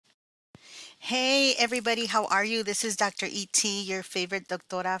Hey everybody, how are you? This is Dr. E.T., your favorite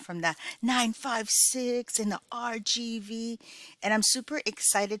doctora from the 956 and the RGV. And I'm super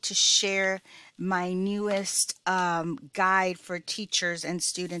excited to share my newest guide for teachers and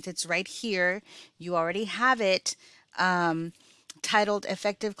students. It's right here. You already have it. Titled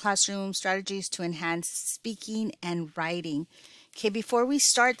Effective Classroom Strategies to Enhance Speaking and Writing. Okay, before we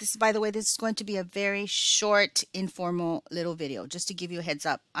start, by the way, this is going to be a very short, informal little video, just to give you a heads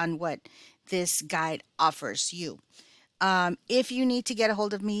up on what this guide offers you. If you need to get a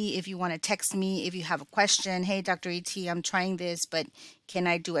hold of me, if you want to text me, if you have a question, hey, Dr. E.T., I'm trying this, but can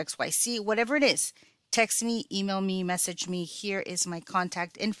I do XYZ? Whatever it is, text me, email me, message me. Here is my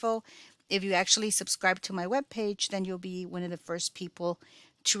contact info. If you actually subscribe to my webpage, then you'll be one of the first people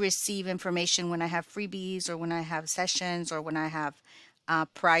to receive information when I have freebies or when I have sessions or when I have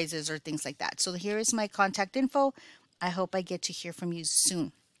prizes or things like that. So here is my contact info. I hope I get to hear from you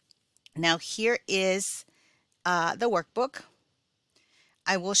soon. Now here is the workbook.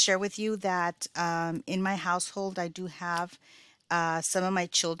 I will share with you that in my household I do have some of my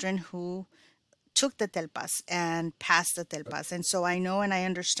children who took the TELPAS and passed the TELPAS, and so I know and I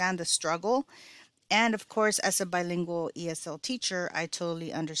understand the struggle. And of course, as a bilingual ESL teacher, I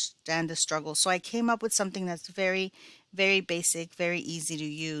totally understand the struggle. So I came up with something that's very, very basic, very easy to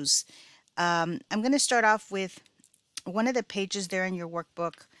use. I'm going to start off with one of the pages there in your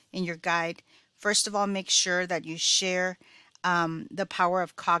workbook, in your guide. First of all, make sure that you share the power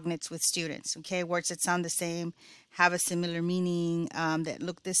of cognates with students. Okay, words that sound the same, have a similar meaning, that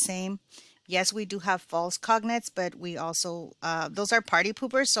look the same. Yes, we do have false cognates, but we also, those are party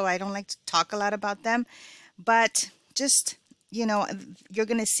poopers, so I don't like to talk a lot about them. But just, you know, you're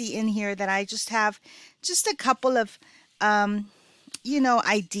going to see in here that I just have just a couple of,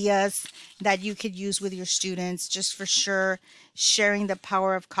 ideas that you could use with your students, just for sure. Sharing the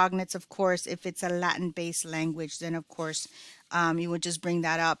power of cognates, of course, if it's a Latin-based language, then of course, you would just bring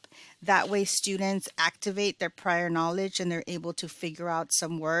that up. That way students activate their prior knowledge and they're able to figure out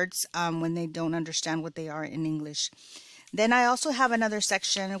some words when they don't understand what they are in English. Then I also have another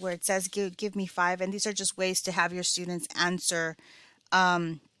section where it says give me 5, and these are just ways to have your students answer.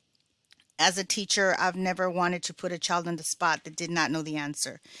 As a teacher, I've never wanted to put a child on the spot that did not know the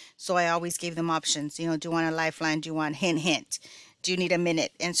answer. So I always gave them options. You know, do you want a lifeline? Do you want hint, hint? Do you need a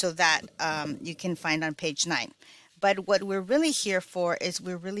minute? And so that you can find on page 9. But what we're really here for is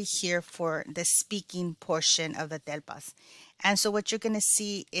we're really here for the speaking portion of the TELPAS. And so what you're going to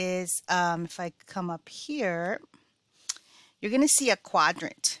see is, if I come up here, you're going to see a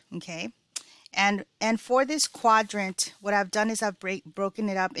quadrant, okay? And for this quadrant, what I've done is I've broken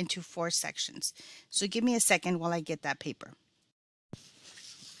it up into 4 sections. So give me a second while I get that paper.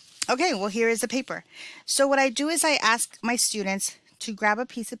 Okay, well, here is the paper. So what I do is I ask my students to grab a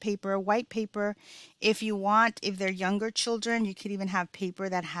piece of paper, white paper. If you want, if they're younger children, you could even have paper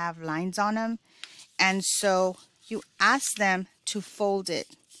that have lines on them. And so you ask them to fold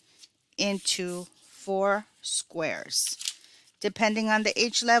it into 4 squares. Depending on the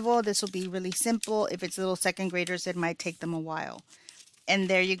age level, this will be really simple. If it's little second graders, it might take them a while. And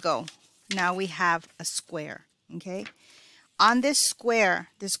there you go. Now we have a square, okay? On this square,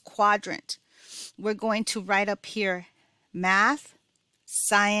 this quadrant, we're going to write up here math,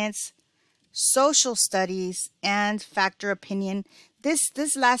 science, social studies, and factor opinion.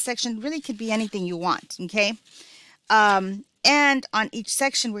 This last section really could be anything you want, okay? And on each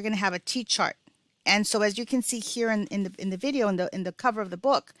section, we're going to have a T-chart. And so as you can see here in the video, in the cover of the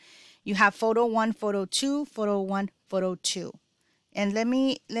book, you have photo 1, photo 2, photo 1, photo 2. And let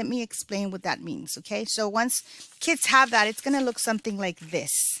me explain what that means, okay? So once kids have that, it's going to look something like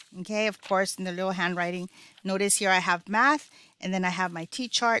this, okay? Of course, in the little handwriting, notice here I have math, and then I have my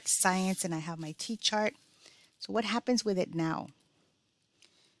T-chart, science, and I have my T-chart. So what happens with it now?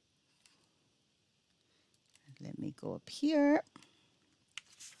 Let me go up here.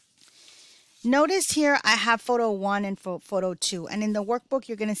 Notice here I have photo 1 and photo 2, and in the workbook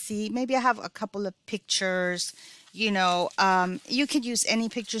you're going to see maybe I have a couple of pictures. You know, you could use any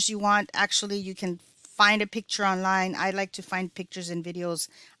pictures you want. Actually, you can find a picture online. I like to find pictures and videos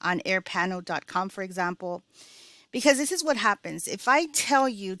on airpano.com, for example, because this is what happens. If I tell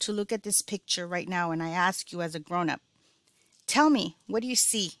you to look at this picture right now and I ask you as a grown-up, tell me, what do you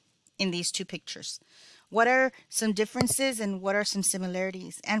see in these 2 pictures? What are some differences and what are some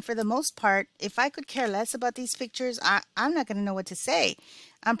similarities? And for the most part, if I could care less about these pictures, I'm not going to know what to say.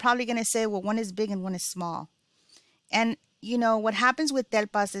 I'm probably going to say, well, one is big and one is small. And, you know, what happens with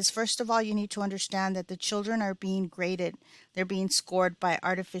TELPAS is, first of all, you need to understand that the children are being graded. They're being scored by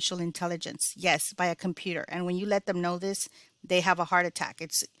artificial intelligence. Yes, by a computer. And when you let them know this, they have a heart attack.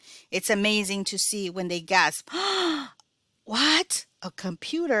 It's amazing to see when they gasp. What? A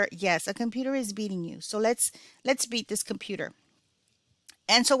computer? Yes, a computer is beating you. So let's beat this computer.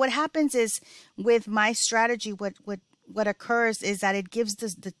 And so what happens is, with my strategy, what occurs is that it gives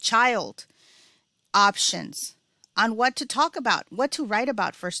the child options on what to talk about, what to write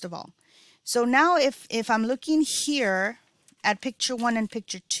about, first of all. So now if I'm looking here at picture 1 and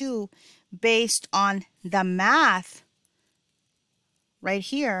picture 2, based on the math right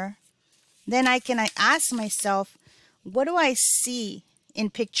here, then I ask myself, what do I see in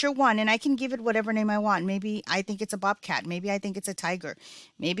picture 1? And I can give it whatever name I want. Maybe I think it's a bobcat. Maybe I think it's a tiger.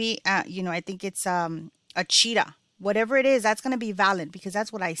 Maybe, I think it's a cheetah. Whatever it is, that's going to be valid because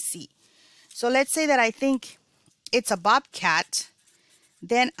that's what I see. So let's say that I think it's a bobcat.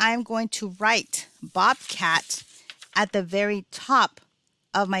 Then I'm going to write bobcat at the very top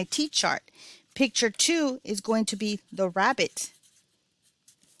of my T-chart. Picture 2 is going to be the rabbit.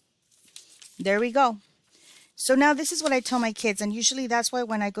 There we go. So now this is what I tell my kids, and usually that's why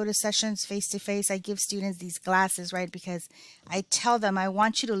when I go to sessions face-to-face, I give students these glasses, right? Because I tell them, I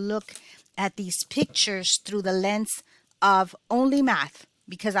want you to look at these pictures through the lens of only math,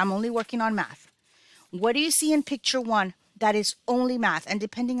 because I'm only working on math. What do you see in picture 1? That is only math, and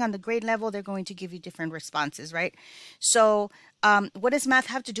depending on the grade level, they're going to give you different responses, right? So what does math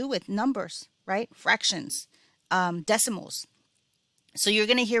have to do with? Numbers, right? Fractions, decimals. So you're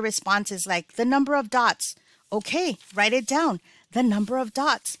going to hear responses like the number of dots. Okay, write it down. The number of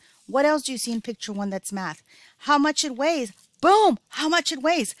dots. What else do you see in picture 1 that's math? How much it weighs. Boom, how much it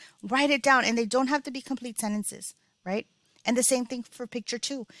weighs. Write it down, and they don't have to be complete sentences, right? And the same thing for picture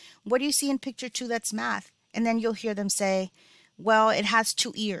 2. What do you see in picture 2 that's math? And then you'll hear them say, well, it has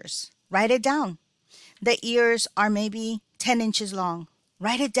 2 ears. Write it down. The ears are maybe 10 inches long.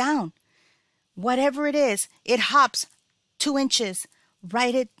 Write it down. Whatever it is, it hops 2 inches.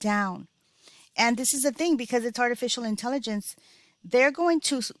 Write it down. And this is the thing, because it's artificial intelligence, they're going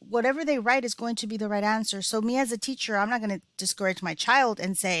to, whatever they write is going to be the right answer. So me as a teacher, I'm not going to discourage my child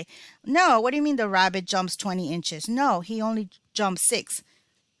and say, no, what do you mean the rabbit jumps 20 inches? No, he only jumps 6.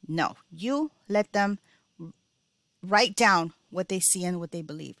 No, you let them write down what they see and what they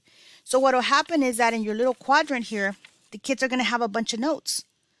believe. So what will happen is that in your little quadrant here, the kids are going to have a bunch of notes,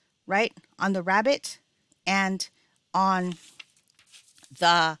 right? On the rabbit and on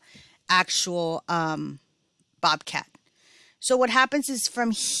the actual bobcat. So what happens is,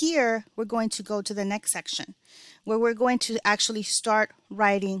 from here, we're going to go to the next section where we're going to actually start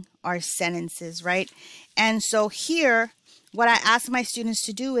writing our sentences, right? And so here, what I ask my students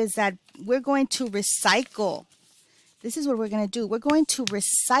to do is that we're going to recycle. This is what we're going to do. We're going to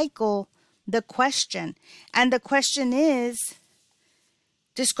recycle the question. And the question is,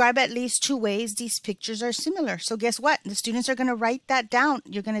 describe at least 2 ways these pictures are similar. So guess what? The students are going to write that down.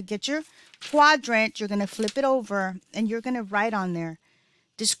 You're going to get your quadrant, you're going to flip it over, and you're going to write on there,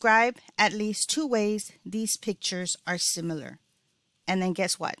 describe at least 2 ways these pictures are similar. And then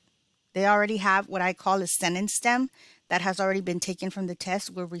guess what? They already have what I call a sentence stem that has already been taken from the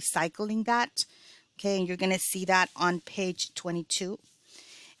test. We're recycling that. Okay, and you're going to see that on page 22.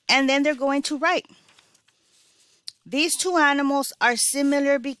 And then they're going to write, these 2 animals are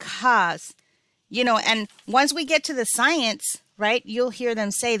similar because, and once we get to the science, right, you'll hear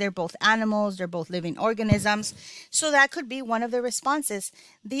them say they're both animals, they're both living organisms. So that could be one of the responses.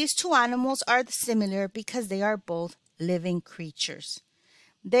 These 2 animals are similar because they are both living creatures.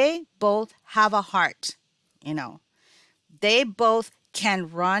 They both have a heart, They both can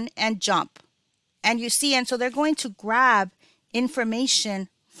run and jump. And you see, and so they're going to grab information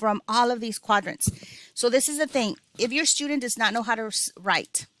from all of these quadrants. So this is the thing. If your student does not know how to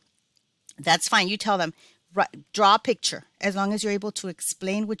write, that's fine. You tell them, draw a picture, as long as you're able to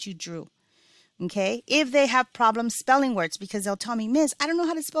explain what you drew. Okay? If they have problems spelling words, because they'll tell me, Miss, I don't know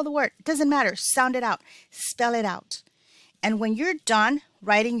how to spell the word. It doesn't matter. Sound it out. Spell it out. And when you're done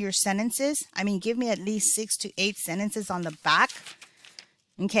writing your sentences, give me at least 6 to 8 sentences on the back.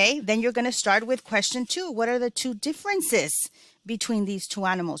 Okay? Then you're going to start with question 2. What are the 2 differences between these 2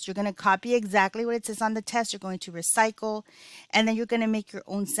 animals? You're going to copy exactly what it says on the test. You're going to recycle, and then you're going to make your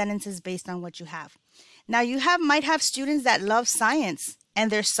own sentences based on what you have. Now you might have students that love science, and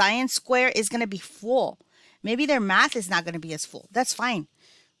their science square is going to be full. Maybe their math is not going to be as full. That's fine.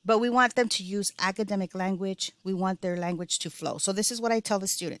 But we want them to use academic language. We want their language to flow. So this is what I tell the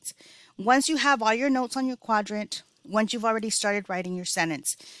students. Once you have all your notes on your quadrant, once you've already started writing your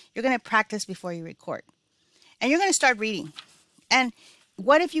sentence, you're going to practice before you record. And you're going to start reading. And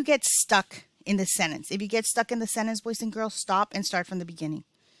what if you get stuck in the sentence? If you get stuck in the sentence, boys and girls, stop and start from the beginning.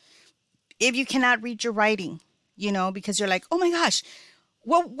 If you cannot read your writing, you know, because you're like, oh my gosh,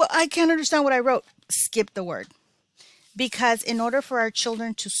 what I can't understand what I wrote. Skip the word. Because in order for our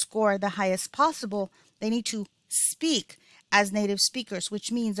children to score the highest possible, they need to speak as native speakers,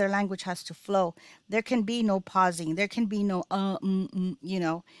 which means their language has to flow. There can be no pausing. There can be no, you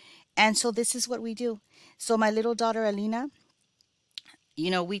know. And so this is what we do. So my little daughter, Alina, you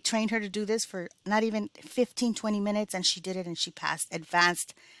know, we trained her to do this for not even 15-20 minutes, and she did it and she passed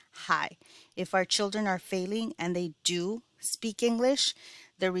advanced high. If our children are failing and they do speak English,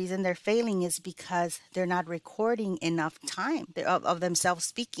 the reason they're failing is because they're not recording enough time of themselves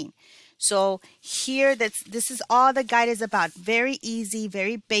speaking. So here, this is all the guide is about. Very easy,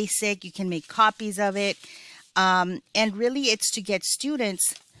 very basic. You can make copies of it. And really it's to get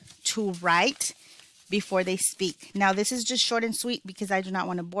students to write before they speak. Now, this is just short and sweet because I do not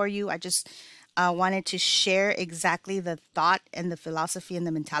want to bore you. I just wanted to share exactly the thought and the philosophy and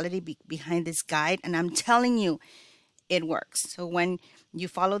the mentality behind this guide. And I'm telling you, it works. So when you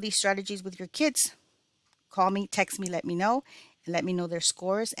follow these strategies with your kids, call me, text me, let me know, and let me know their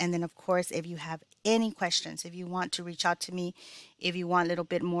scores. And then, of course, if you have any questions, if you want to reach out to me, if you want a little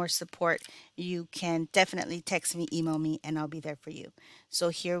bit more support, you can definitely text me, email me, and I'll be there for you. So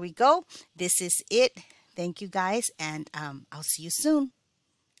here we go. This is it. Thank you guys, and I'll see you soon.